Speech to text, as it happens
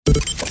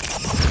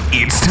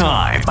It's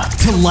time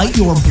to light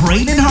your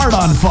brain and heart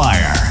on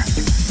fire.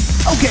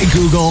 Okay,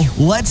 Google,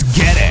 let's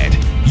get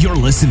it. You're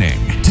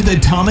listening to the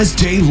Thomas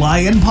J.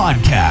 Lyon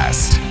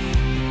Podcast.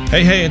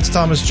 Hey, it's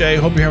Thomas J.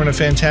 Hope you're having a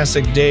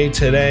fantastic day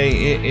today.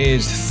 It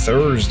is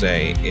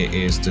Thursday. It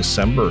is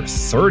December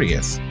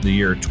 30th, the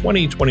year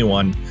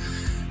 2021.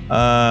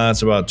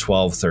 It's about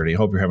 12:30.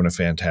 Hope you're having a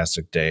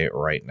fantastic day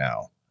right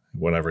now,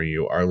 whenever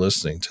you are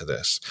listening to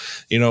this.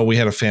 You know, we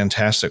had a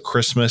fantastic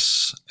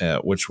Christmas,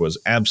 which was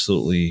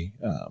absolutely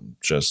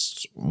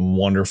just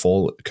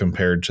wonderful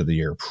compared to the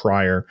year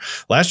prior.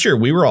 Last year,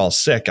 we were all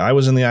sick. I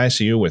was in the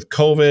ICU with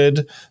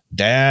COVID.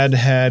 Dad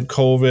had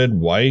COVID.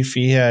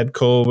 Wifey had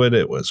COVID.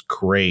 It was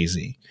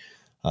crazy.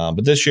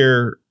 But this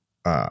year,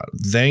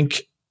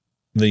 thank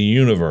the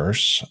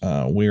universe,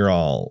 we're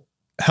all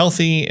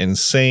healthy and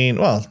sane.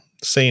 Well,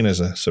 sane is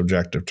a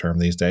subjective term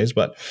these days,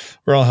 but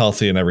we're all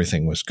healthy and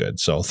everything was good.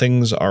 So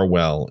things are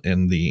well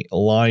in the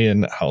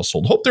Lyon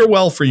household. Hope they're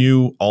well for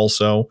you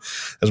also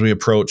as we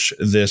approach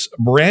this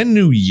brand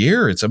new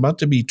year. It's about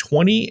to be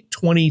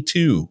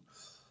 2022.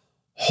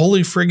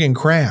 Holy friggin'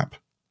 crap.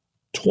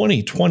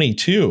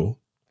 2022.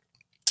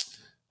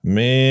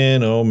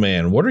 Man, oh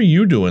man. What are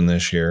you doing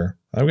this year?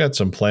 I've got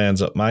some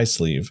plans up my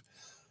sleeve.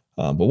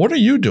 But what are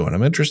you doing?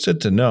 I'm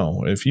interested to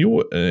know. If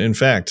you, in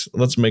fact,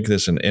 let's make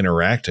this an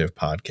interactive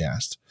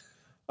podcast.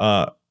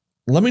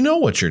 Let me know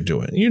what you're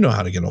doing. You know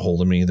how to get a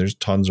hold of me. There's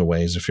tons of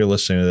ways. If you're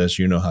listening to this,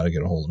 you know how to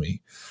get a hold of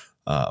me.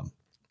 I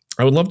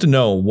would love to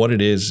know what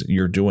it is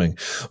you're doing.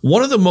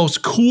 One of the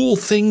most cool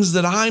things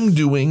that I'm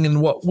doing and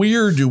what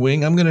we're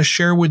doing, I'm going to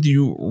share with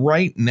you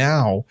right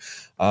now.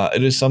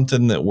 It is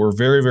something that we're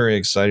very, very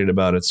excited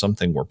about. It's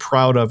something we're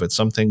proud of. It's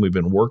something we've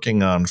been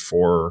working on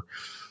for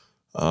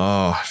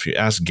if you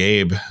ask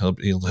Gabe,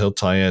 he'll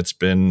tell you it's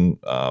been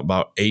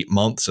about 8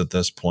 months at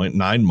this point,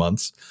 9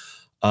 months.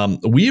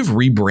 We have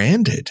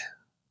rebranded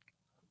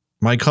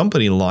my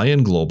company,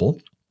 Lyon Global.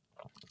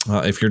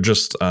 If you're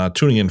just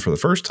tuning in for the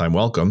first time,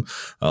 welcome.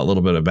 A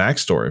little bit of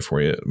backstory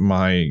for you.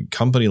 My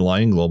company,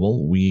 Lyon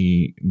Global,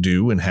 we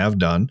do and have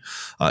done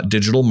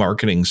digital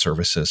marketing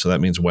services. So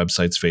that means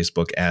websites,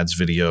 Facebook ads,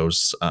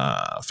 videos,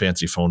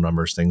 fancy phone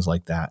numbers, things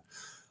like that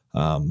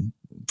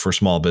for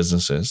small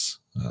businesses.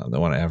 They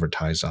want to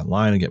advertise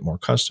online and get more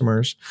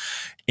customers.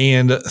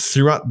 And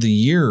throughout the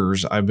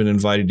years, I've been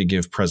invited to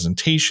give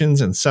presentations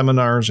and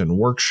seminars and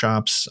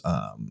workshops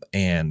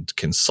and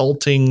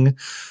consulting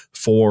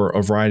for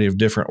a variety of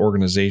different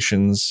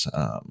organizations.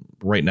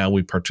 Right now,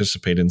 we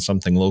participate in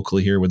something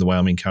locally here with the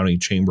Wyoming County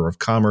Chamber of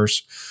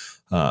Commerce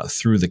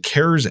through the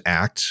CARES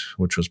Act,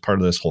 which was part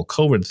of this whole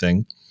COVID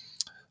thing,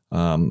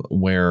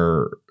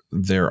 where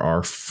there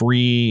are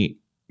free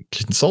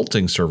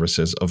consulting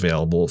services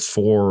available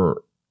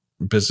for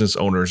business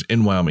owners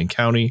in Wyoming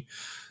County.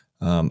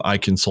 I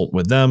consult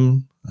with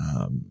them,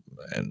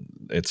 and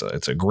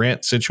it's a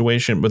grant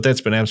situation, but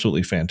that's been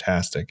absolutely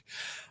fantastic.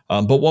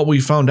 But what we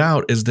found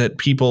out is that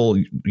people,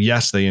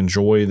 yes, they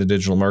enjoy the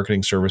digital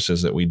marketing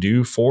services that we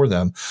do for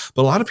them,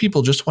 but a lot of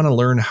people just want to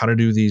learn how to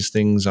do these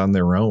things on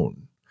their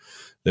own.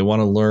 They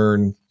want to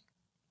learn,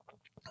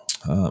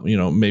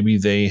 maybe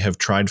they have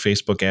tried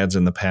Facebook ads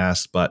in the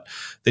past, but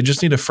they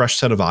just need a fresh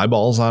set of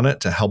eyeballs on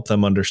it to help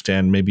them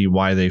understand maybe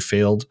why they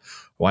failed,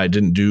 why it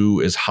didn't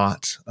do as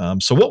hot.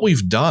 So what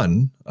we've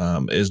done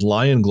is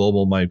Lyon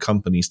Global, my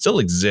company, still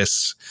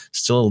exists,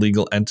 still a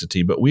legal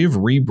entity, but we've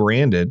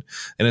rebranded,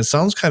 and it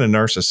sounds kind of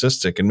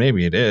narcissistic, and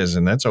maybe it is,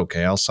 and that's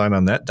okay. I'll sign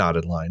on that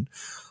dotted line.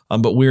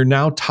 But we're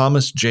now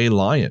Thomas J.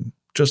 Lyon,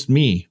 just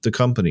me, the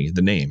company,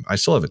 the name. I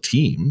still have a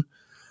team,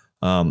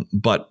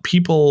 but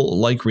people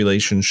like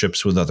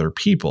relationships with other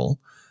people.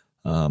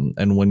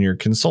 And when you're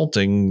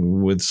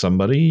consulting with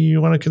somebody, you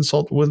want to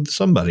consult with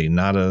somebody,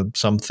 not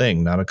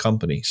something, not a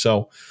company.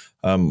 So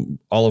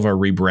all of our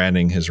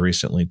rebranding has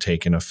recently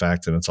taken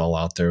effect, and it's all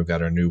out there. We've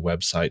got our new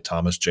website,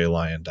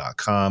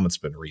 thomasjlyon.com. It's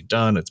been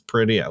redone. It's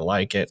pretty. I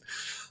like it.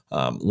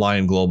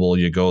 Lyon Global,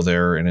 you go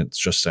there, and it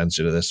just sends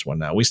you to this one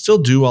now. We still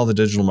do all the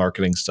digital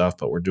marketing stuff,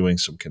 but we're doing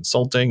some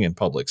consulting and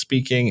public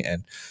speaking,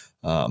 and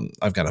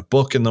I've got a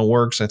book in the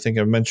works. I think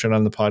I've mentioned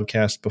on the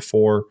podcast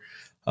before.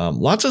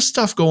 Lots of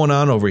stuff going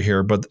on over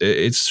here, but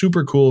it's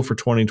super cool for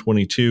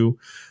 2022.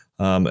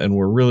 And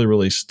we're really,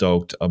 really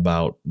stoked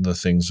about the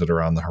things that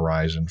are on the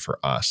horizon for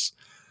us.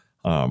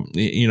 And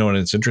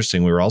it's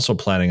interesting. We were also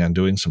planning on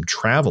doing some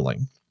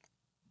traveling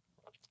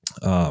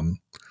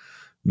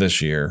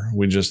this year.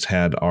 We just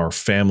had our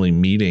family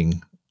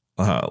meeting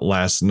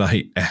last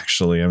night,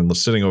 actually. I'm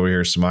sitting over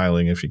here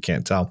smiling if you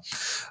can't tell.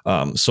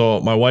 So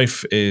my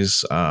wife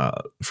is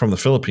from the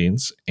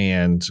Philippines,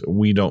 and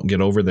we don't get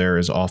over there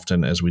as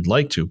often as we'd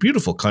like to.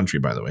 Beautiful country,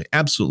 by the way.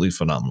 Absolutely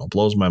phenomenal.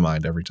 Blows my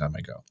mind every time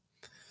I go.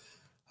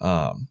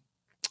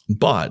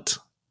 But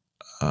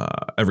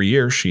every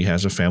year she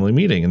has a family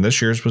meeting, and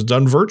this year's was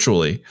done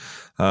virtually,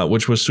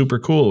 which was super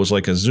cool. It was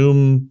like a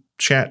Zoom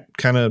chat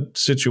kind of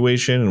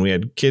situation, and we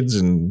had kids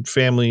and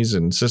families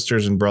and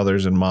sisters and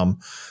brothers and mom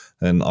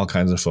and all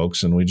kinds of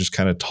folks. And we just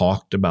kind of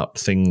talked about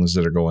things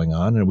that are going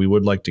on. And we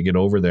would like to get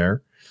over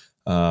there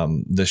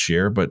this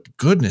year. But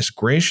goodness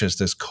gracious,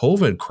 this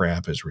COVID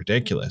crap is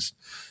ridiculous.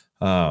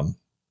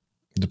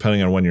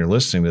 Depending on when you're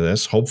listening to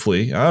this,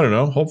 hopefully, I don't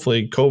know,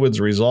 hopefully COVID's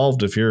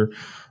resolved if you're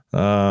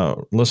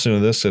listening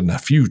to this in the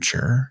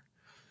future.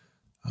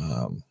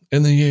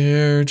 In the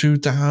year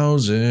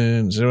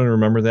 2000. Does anyone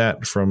remember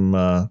that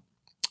from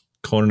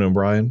Conan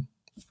O'Brien?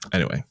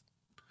 Anyway,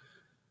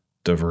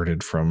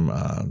 diverted from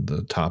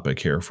the topic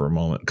here for a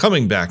moment.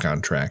 Coming back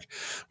on track,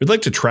 we'd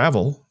like to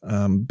travel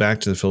back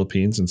to the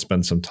Philippines and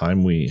spend some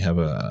time. We have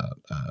a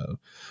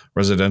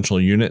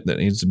residential unit that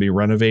needs to be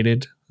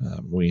renovated.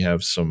 We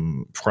have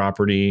some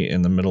property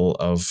in the middle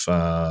of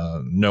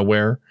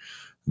nowhere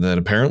that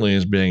apparently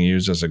is being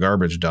used as a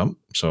garbage dump.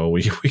 So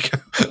we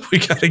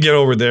got to get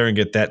over there and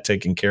get that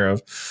taken care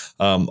of.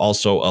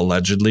 Also,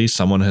 allegedly,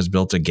 someone has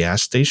built a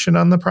gas station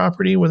on the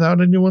property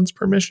without anyone's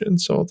permission.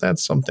 So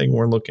that's something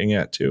we're looking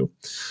at too.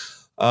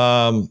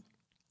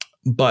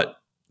 But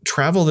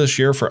travel this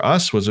year for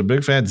us was a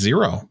big fat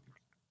zero.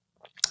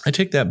 I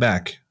take that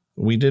back.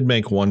 We did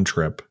make one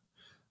trip,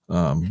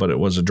 but it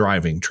was a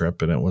driving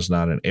trip, and it was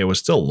not it was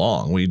still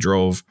long. We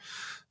drove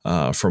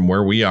from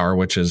where we are,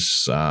 which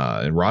is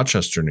in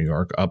Rochester, New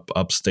York,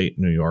 upstate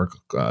New York.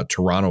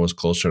 Toronto was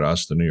closer to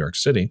us than New York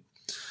City.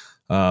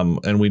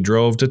 And we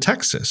drove to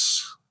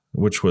Texas,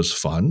 which was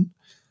fun.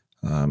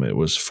 It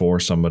was for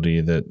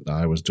somebody that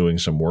I was doing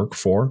some work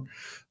for.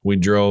 We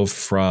drove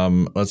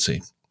from,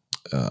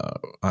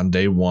 on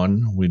day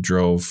one, we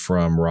drove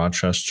from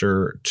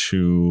Rochester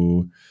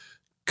to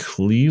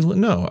Cleveland.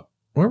 No,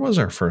 where was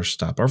our first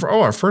stop?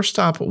 Our first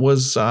stop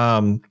was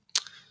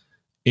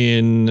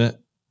in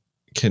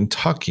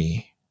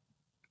Kentucky.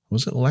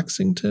 Was it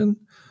Lexington?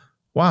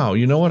 Wow.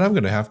 You know what? I'm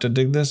going to have to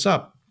dig this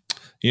up.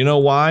 You know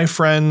why,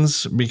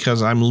 friends?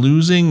 Because I'm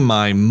losing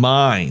my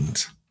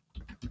mind.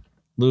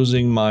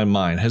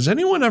 Has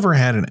anyone ever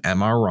had an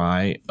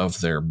MRI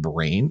of their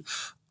brain?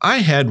 I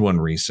had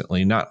one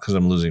recently, not because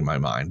I'm losing my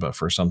mind, but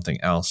for something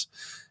else.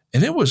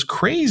 And it was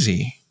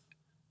crazy.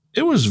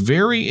 It was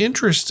very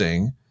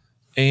interesting.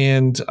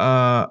 And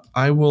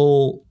I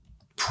will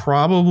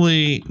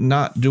probably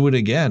not do it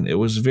again. It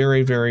was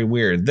very, very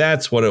weird.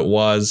 That's what it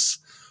was.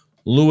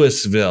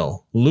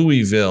 Louisville.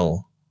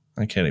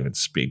 I can't even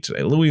speak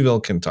today. Louisville,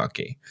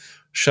 Kentucky.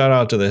 Shout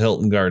out to the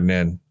Hilton Garden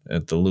Inn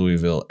at the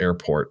Louisville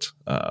Airport.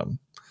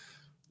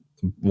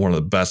 One of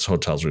the best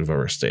hotels we've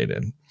ever stayed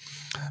in.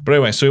 But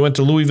anyway, so we went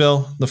to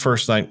Louisville the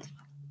first night,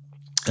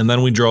 and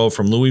then we drove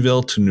from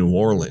Louisville to New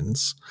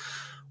Orleans.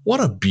 What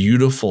a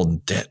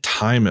beautiful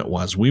time it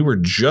was. We were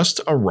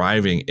just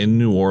arriving in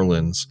New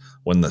Orleans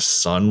when the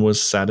sun was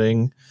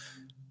setting.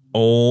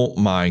 Oh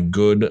my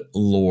good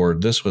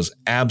Lord. This was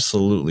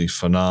absolutely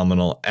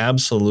phenomenal,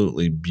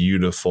 absolutely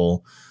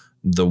beautiful.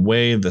 The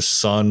way the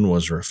sun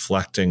was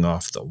reflecting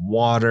off the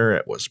water,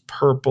 it was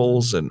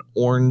purples and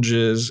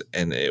oranges,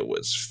 and it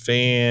was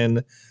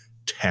fantastic.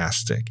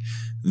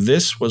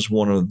 This was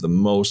one of the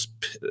most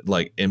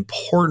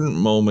important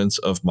moments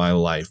of my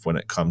life when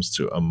it comes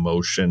to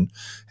emotion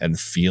and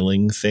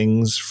feeling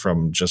things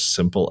from just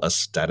simple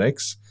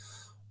aesthetics.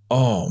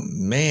 Oh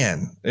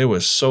man, it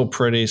was so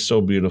pretty, so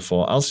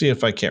beautiful. I'll see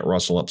if I can't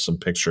rustle up some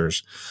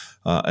pictures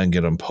and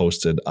get them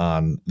posted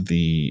on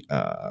the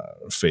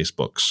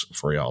Facebooks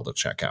for y'all to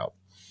check out.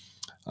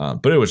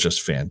 But it was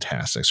just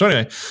fantastic. So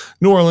anyway,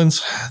 New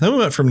Orleans. Then we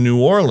went from New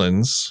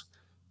Orleans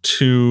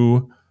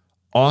to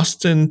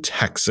Austin,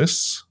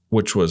 Texas,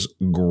 which was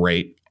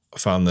great.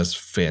 Found this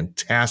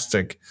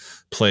fantastic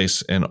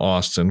place in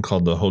Austin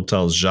called the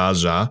Hotel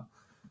Zaza,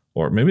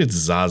 or maybe it's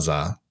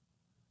Zaza.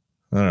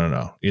 I don't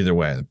know. Either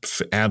way,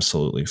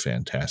 absolutely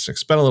fantastic.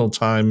 Spent a little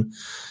time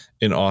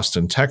in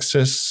Austin,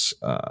 Texas.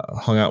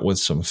 Hung out with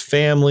some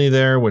family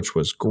there, which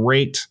was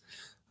great.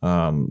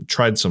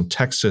 Tried some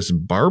Texas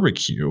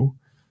barbecue,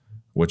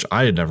 which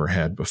I had never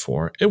had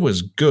before. It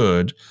was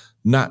good.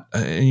 Not,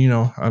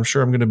 I'm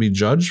sure I'm going to be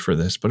judged for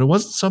this, but it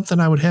wasn't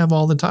something I would have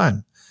all the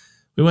time.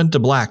 We went to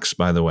Black's,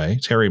 by the way,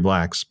 Terry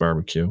Black's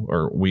barbecue,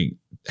 or we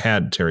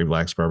had Terry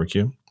Black's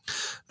barbecue.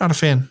 Not a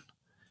fan.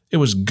 It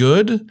was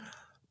good,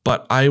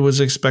 but I was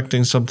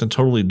expecting something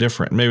totally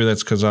different. Maybe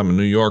that's because I'm a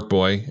New York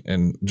boy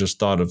and just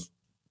thought of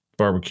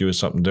barbecue as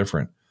something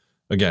different.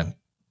 Again,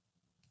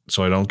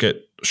 so I don't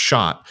get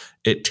shot.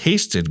 It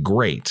tasted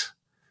great.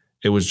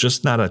 It was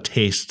just not a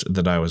taste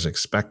that I was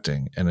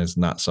expecting, and it's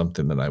not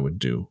something that I would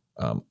do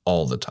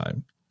all the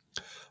time.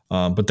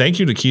 But thank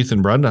you to Keith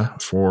and Brenda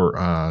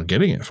for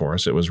getting it for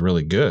us. It was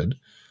really good,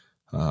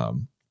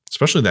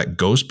 especially that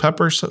ghost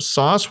pepper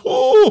sauce.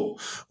 Whoa,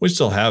 we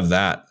still have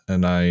that,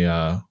 and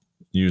I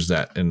use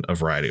that in a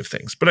variety of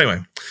things. But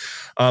anyway,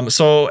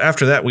 so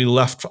after that, we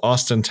left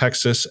Austin,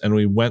 Texas, and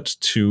we went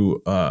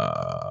to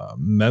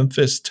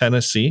Memphis,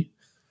 Tennessee.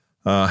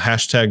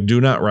 Hashtag do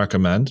not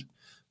recommend.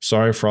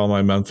 Sorry for all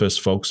my Memphis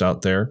folks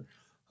out there.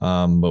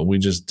 But we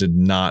just did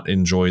not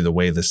enjoy the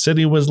way the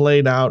city was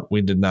laid out.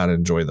 We did not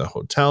enjoy the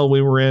hotel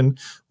we were in.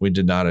 We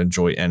did not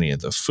enjoy any of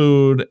the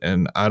food.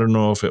 And I don't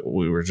know if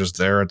we were just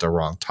there at the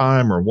wrong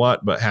time or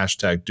what, but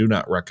hashtag do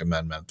not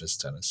recommend Memphis,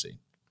 Tennessee.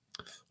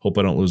 Hope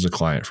I don't lose a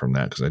client from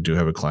that, because I do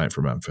have a client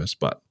from Memphis,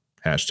 but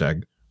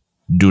Hashtag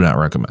do not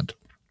recommend.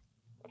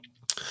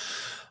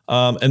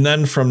 And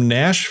then from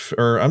Memphis,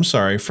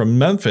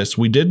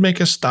 we did make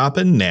a stop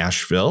in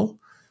Nashville.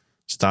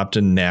 Stopped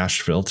in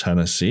Nashville,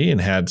 Tennessee,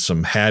 and had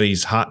some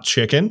Hattie's hot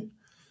chicken,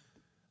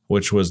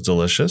 which was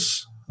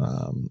delicious.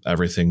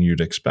 Everything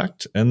you'd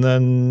expect. And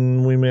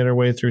then we made our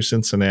way through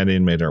Cincinnati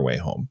and made our way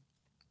home.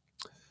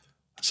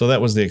 So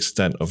that was the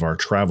extent of our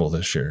travel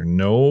this year.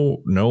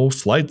 No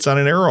flights on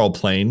an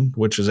aeroplane,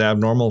 which is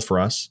abnormal for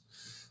us.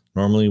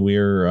 Normally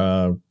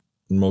we're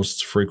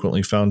most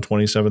frequently found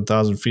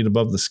 27,000 feet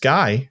above the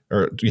sky,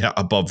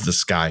 above the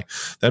sky.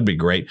 That'd be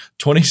great.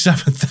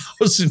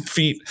 27,000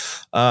 feet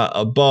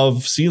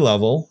above sea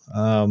level.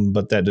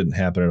 But that didn't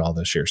happen at all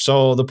this year.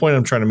 So the point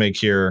I'm trying to make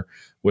here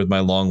with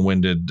my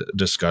long-winded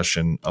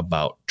discussion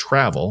about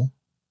travel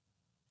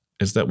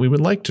is that we would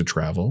like to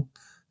travel,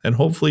 and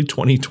hopefully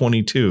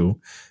 2022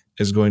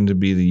 is going to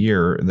be the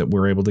year that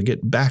we're able to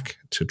get back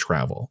to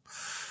travel.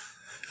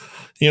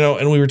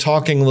 And we were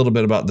talking a little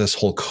bit about this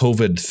whole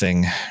COVID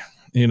thing.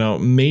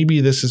 Maybe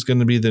this is going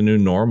to be the new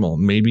normal.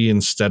 Maybe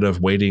instead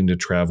of waiting to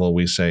travel,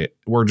 we say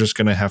we're just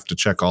going to have to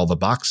check all the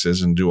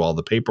boxes and do all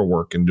the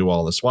paperwork and do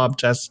all the swab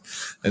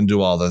tests and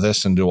do all the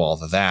this and do all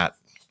the that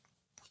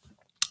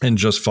and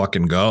just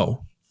fucking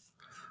go.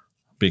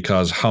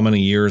 Because how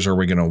many years are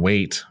we going to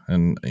wait?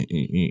 And,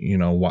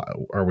 what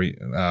are we?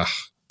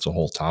 It's a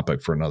whole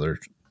topic for another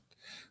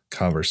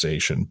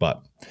conversation.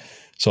 But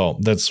so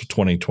that's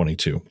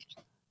 2022.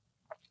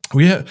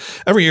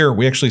 Every year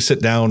we actually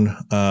sit down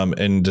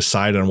and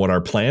decide on what our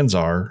plans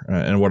are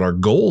and what our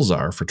goals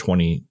are for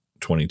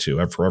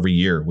 2022. For every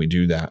year we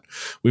do that.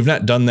 We've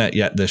not done that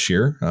yet this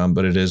year,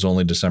 but it is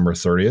only December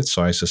 30th.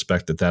 So I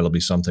suspect that that'll be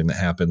something that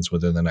happens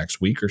within the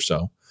next week or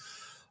so.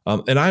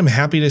 And I'm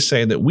happy to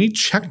say that we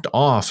checked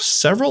off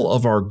several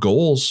of our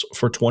goals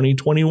for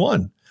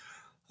 2021.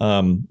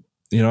 I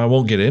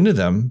won't get into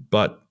them,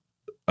 but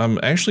I'm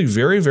actually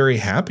very, very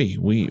happy.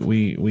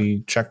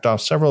 We checked off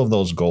several of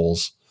those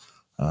goals,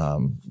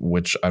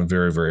 which I'm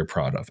very, very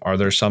proud of. Are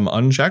there some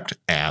unchecked?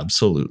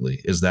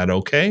 Absolutely. Is that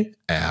okay?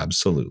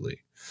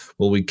 Absolutely.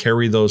 Will we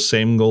carry those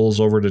same goals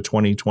over to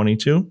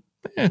 2022?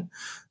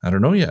 I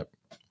don't know yet.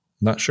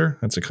 Not sure.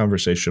 That's a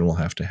conversation we'll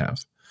have to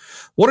have.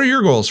 What are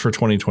your goals for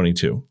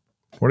 2022?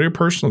 What are your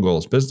personal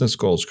goals, business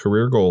goals,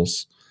 career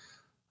goals?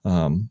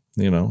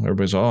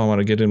 Everybody's, I want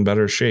to get in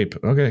better shape.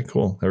 Okay,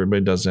 cool.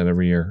 Everybody does that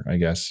every year, I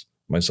guess,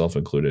 myself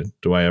included.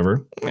 Do I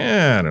ever?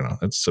 I don't know.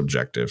 It's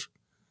subjective.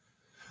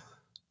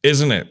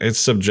 Isn't it? It's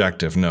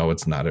subjective. No,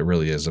 it's not. It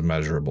really is a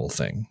measurable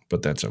thing,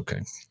 but that's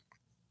okay.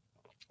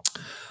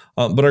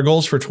 But our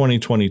goals for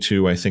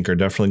 2022, I think, are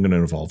definitely going to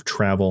involve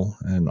travel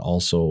and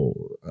also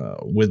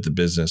with the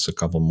business, a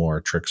couple more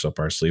tricks up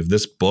our sleeve.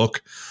 This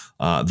book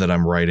that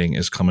I'm writing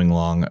is coming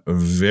along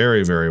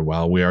very, very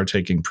well. We are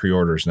taking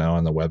pre-orders now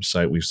on the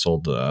website. We've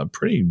sold a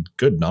pretty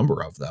good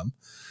number of them.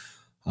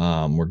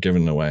 We're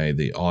giving away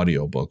the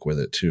audio book with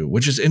it too,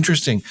 which is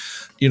interesting.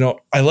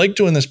 I like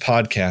doing this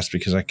podcast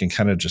because I can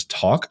kind of just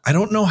talk. I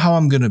don't know how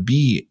I'm going to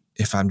be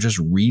if I'm just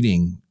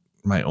reading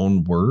my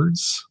own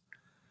words.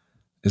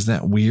 Is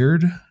that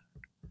weird? I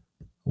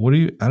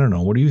don't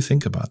know. What do you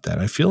think about that?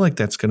 I feel like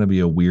that's going to be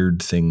a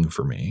weird thing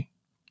for me.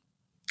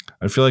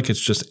 I feel like it's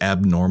just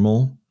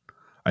abnormal.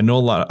 I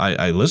know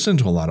I listen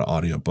to a lot of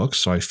audiobooks,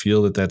 so I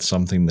feel that that's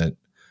something that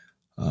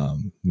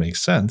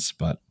makes sense,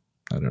 but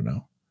I don't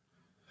know.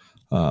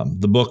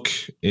 The book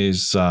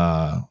is,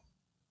 we're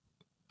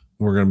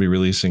going to be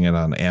releasing it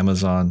on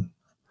Amazon,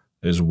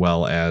 as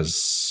well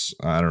as,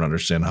 I don't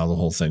understand how the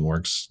whole thing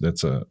works.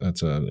 That's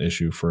an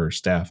issue for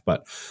staff,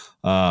 but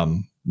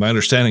my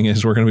understanding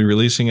is we're going to be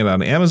releasing it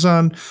on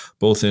Amazon,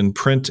 both in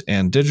print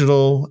and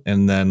digital.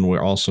 And then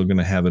we're also going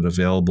to have it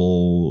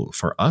available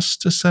for us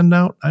to send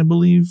out, I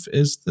believe,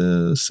 is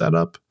the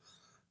setup.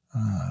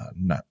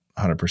 Not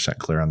 100%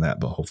 clear on that,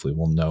 but hopefully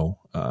we'll know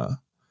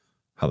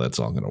how that's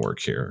all going to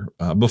work here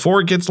before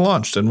it gets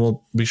launched. And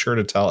we'll be sure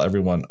to tell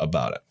everyone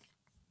about it.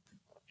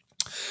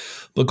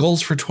 But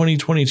goals for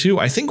 2022,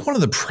 I think one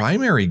of the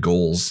primary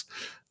goals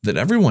that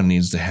everyone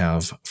needs to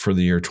have for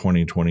the year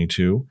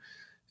 2022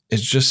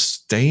 is just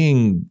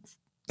staying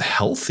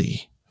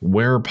healthy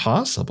where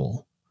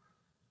possible.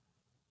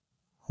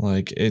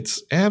 Like,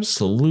 it's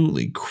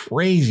absolutely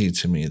crazy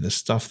to me, the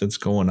stuff that's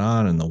going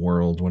on in the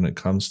world when it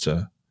comes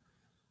to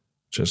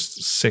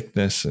just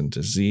sickness and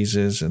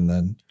diseases. And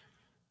then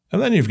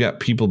you've got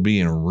people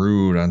being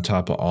rude on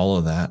top of all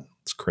of that.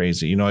 It's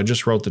crazy. I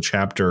just wrote the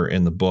chapter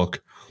in the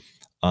book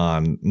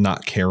on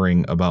not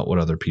caring about what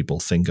other people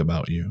think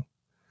about you.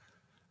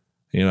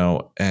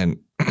 And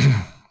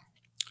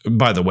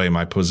by the way,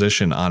 my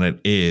position on it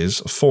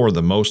is, for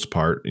the most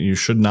part, you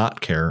should not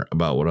care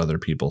about what other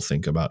people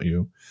think about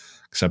you,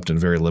 except in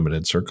very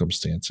limited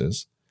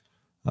circumstances.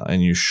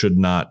 And you should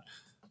not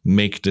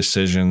make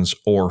decisions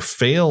or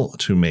fail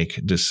to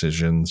make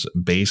decisions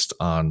based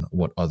on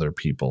what other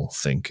people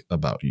think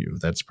about you.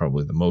 That's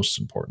probably the most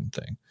important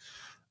thing.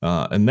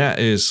 And that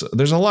is,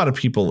 there's a lot of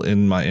people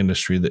in my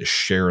industry that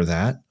share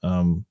that.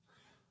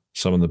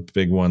 Some of the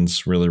big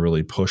ones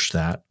really push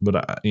that.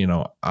 But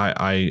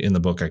I in the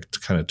book, I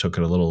kind of took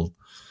it a little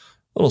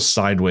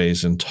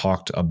sideways and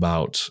talked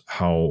about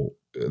how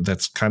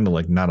that's kind of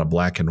like not a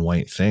black and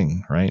white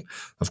thing, right?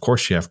 Of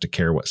course, you have to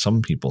care what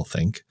some people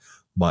think,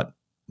 but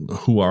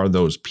who are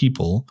those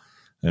people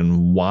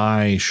and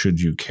why should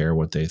you care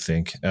what they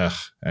think?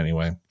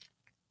 Anyway.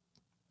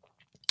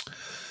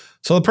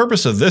 So the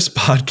purpose of this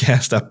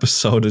podcast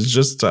episode is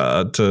just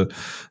to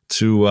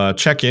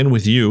check in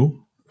with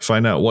you,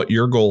 find out what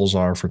your goals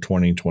are for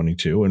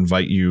 2022,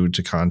 invite you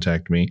to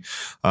contact me.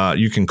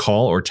 You can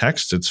call or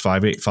text. It's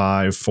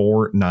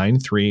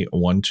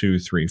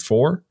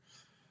 585-493-1234.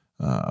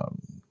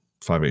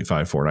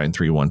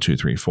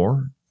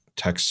 585-493-1234.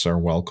 Texts are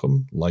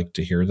welcome. Like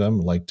to hear them.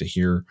 Like to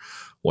hear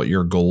what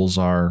your goals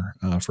are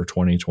for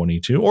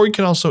 2022. Or you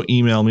can also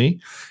email me.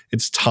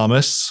 It's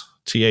Thomas,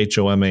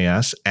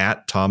 THOMAS,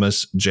 at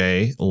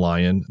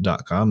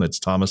thomasjlyon.com. That's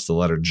Thomas, the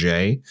letter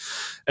J.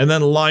 And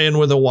then Lyon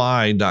with a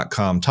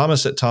Y.com.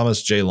 Thomas at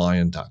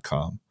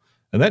thomasjlyon.com.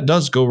 And that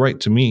does go right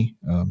to me.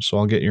 So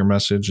I'll get your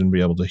message and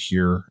be able to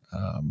hear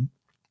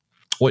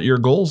what your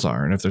goals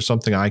are. And if there's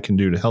something I can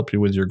do to help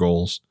you with your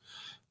goals,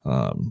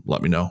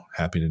 let me know.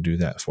 Happy to do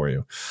that for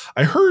you.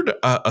 I heard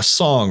a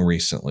song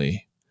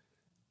recently,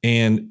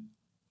 and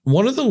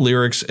one of the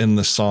lyrics in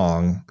the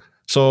song,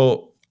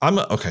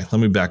 let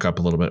me back up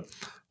a little bit.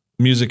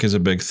 Music is a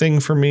big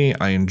thing for me.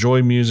 I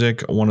enjoy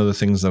music. One of the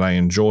things that I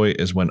enjoy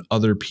is when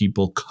other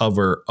people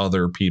cover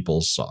other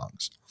people's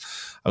songs.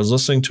 I was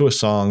listening to a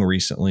song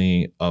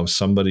recently of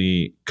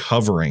somebody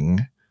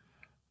covering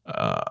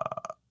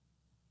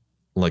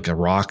like a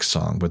rock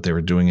song, but they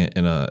were doing it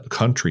in a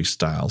country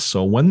style.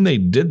 So when they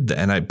did that,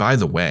 and by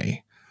the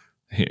way,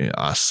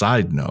 a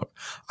side note,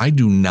 I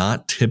do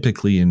not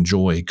typically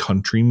enjoy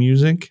country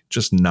music,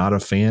 just not a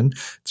fan.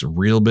 It's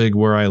real big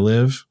where I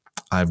live.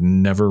 I've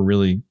never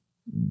really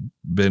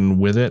been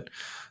with it.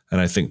 And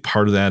I think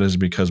part of that is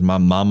because my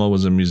mama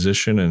was a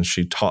musician and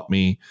she taught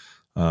me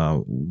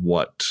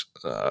what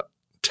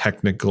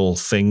technical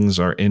things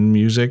are in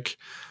music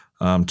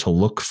to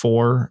look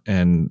for.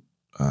 And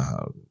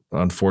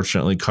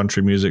unfortunately,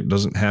 country music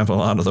doesn't have a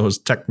lot of those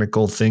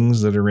technical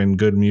things that are in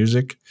good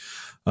music.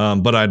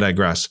 But I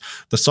digress.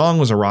 The song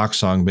was a rock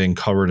song being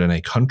covered in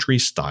a country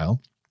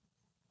style.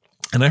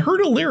 And I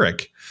heard a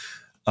lyric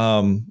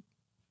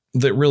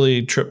that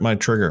really tripped my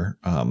trigger.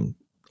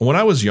 When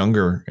I was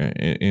younger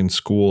in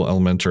school,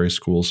 elementary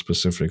school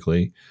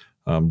specifically,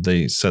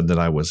 they said that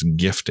I was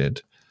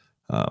gifted.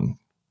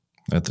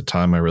 At the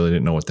time, I really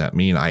didn't know what that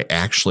meant. I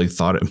actually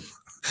thought it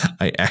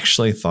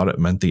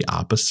meant the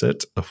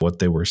opposite of what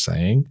they were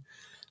saying,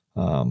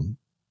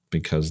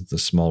 because the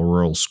small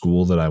rural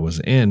school that I was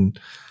in,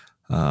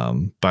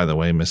 by the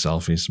way, Miss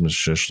Elfie, Miss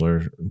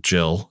Shishler,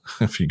 Jill,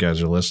 if you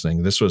guys are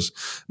listening, this was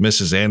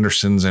Mrs.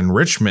 Anderson's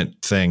enrichment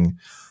thing.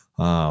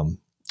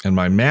 And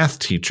my math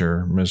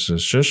teacher, Mrs.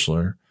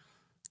 Shishler,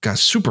 got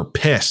super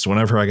pissed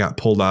whenever I got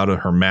pulled out of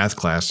her math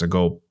class to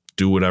go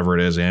do whatever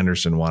it is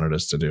Anderson wanted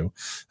us to do.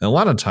 And a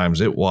lot of times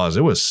it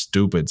was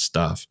stupid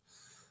stuff.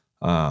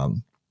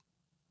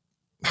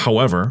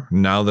 However,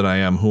 now that I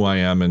am who I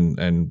am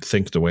and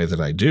think the way that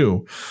I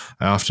do,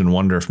 I often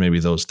wonder if maybe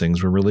those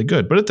things were really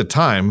good. But at the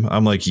time,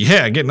 I'm like,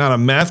 yeah, getting out of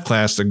math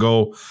class to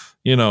go,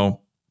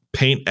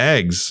 paint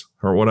eggs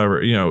or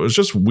whatever. It was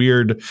just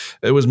weird.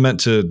 It was meant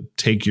to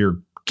take your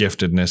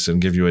giftedness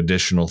and give you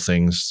additional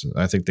things.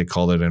 I think they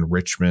called it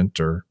enrichment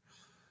or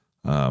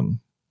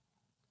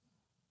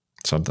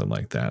something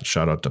like that.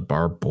 Shout out to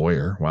Barb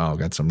Boyer. Wow,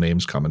 got some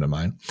names coming to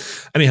mind.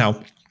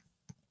 Anyhow,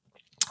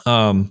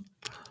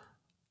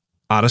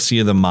 Odyssey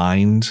of the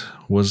Mind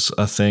was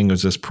a thing. It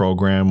was this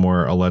program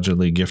where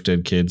allegedly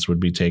gifted kids would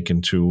be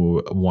taken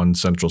to one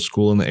central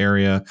school in the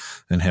area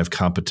and have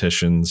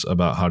competitions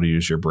about how to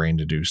use your brain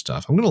to do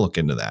stuff. I'm going to look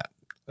into that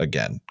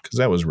again because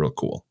that was real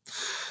cool.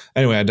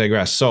 Anyway, I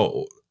digress.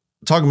 So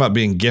talking about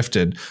being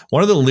gifted,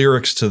 one of the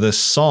lyrics to this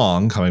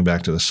song, coming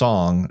back to the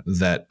song,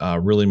 that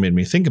really made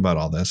me think about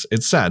all this,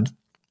 it said,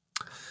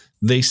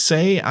 "They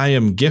say I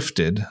am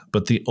gifted,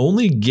 but the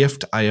only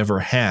gift I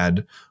ever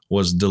had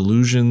was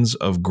delusions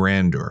of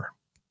grandeur."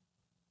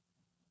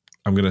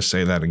 I'm going to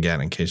say that again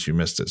in case you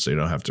missed it so you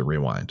don't have to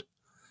rewind.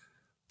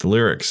 The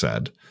lyric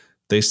said,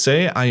 "They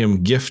say I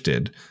am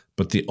gifted,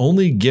 but the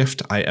only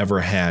gift I ever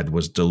had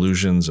was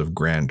delusions of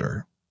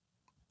grandeur."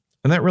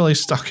 And that really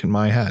stuck in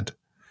my head.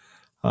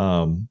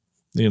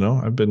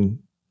 I've been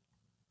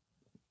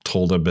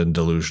told I've been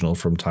delusional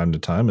from time to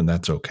time, and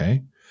that's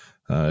okay.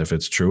 If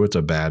it's true, it's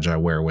a badge I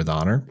wear with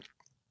honor.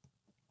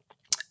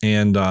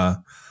 And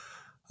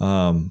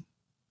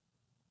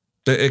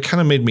it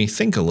kind of made me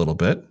think a little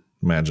bit.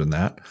 Imagine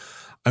that.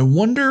 I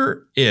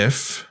wonder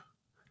if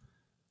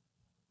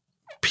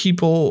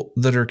people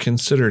that are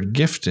considered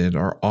gifted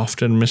are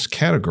often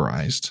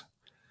miscategorized.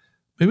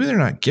 Maybe they're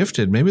not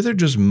gifted. Maybe they're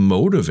just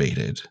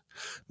motivated.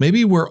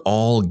 Maybe we're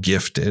all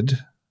gifted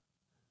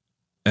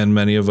and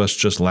many of us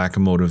just lack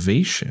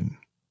motivation.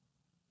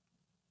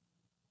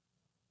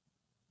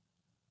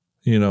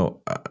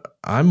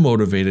 I'm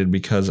motivated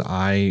because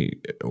I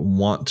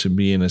want to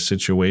be in a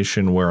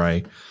situation where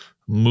I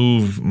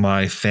move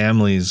my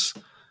family's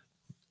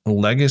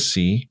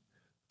legacy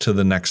to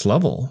the next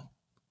level,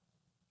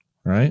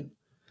 right?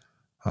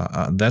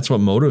 That's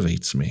what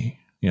motivates me.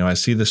 I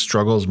see the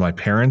struggles my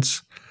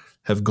parents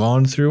have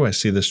gone through. I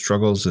see the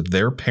struggles that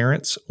their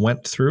parents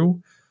went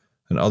through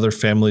and other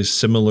families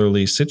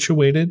similarly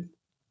situated.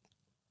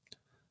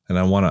 And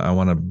I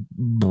want to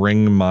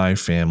bring my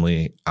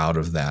family out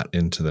of that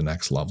into the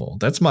next level.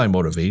 That's my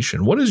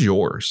motivation. What is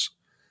yours?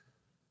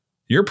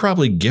 You're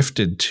probably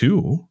gifted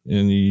too.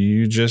 And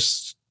you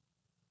just,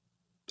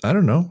 I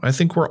don't know. I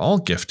think we're all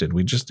gifted.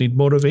 We just need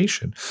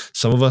motivation.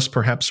 Some of us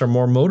perhaps are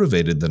more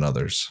motivated than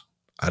others.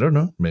 I don't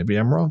know. Maybe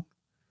I'm wrong.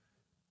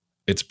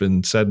 It's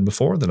been said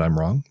before that I'm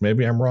wrong.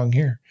 Maybe I'm wrong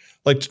here.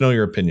 I'd like to know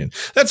your opinion.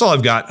 That's all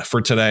I've got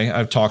for today.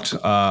 I've talked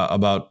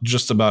about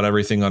just about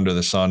everything under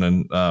the sun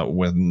and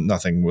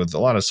with a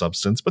lot of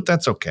substance, but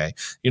that's okay.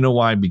 You know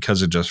why?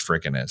 Because it just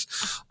freaking is.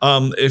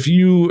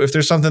 If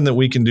there's something that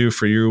we can do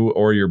for you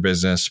or your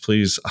business,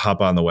 please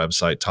hop on the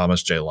website,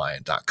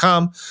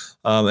 thomasjlyon.com.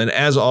 And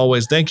as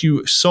always, thank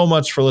you so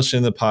much for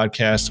listening to the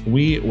podcast.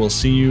 We will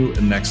see you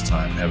next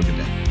time. Have a good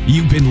day.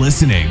 You've been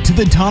listening to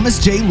the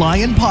Thomas J.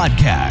 Lyon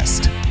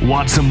Podcast.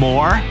 Want some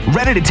more?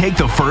 Ready to take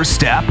the first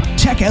step?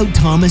 Check out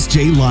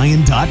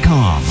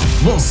thomasjlyon.com.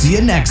 We'll see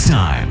you next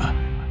time.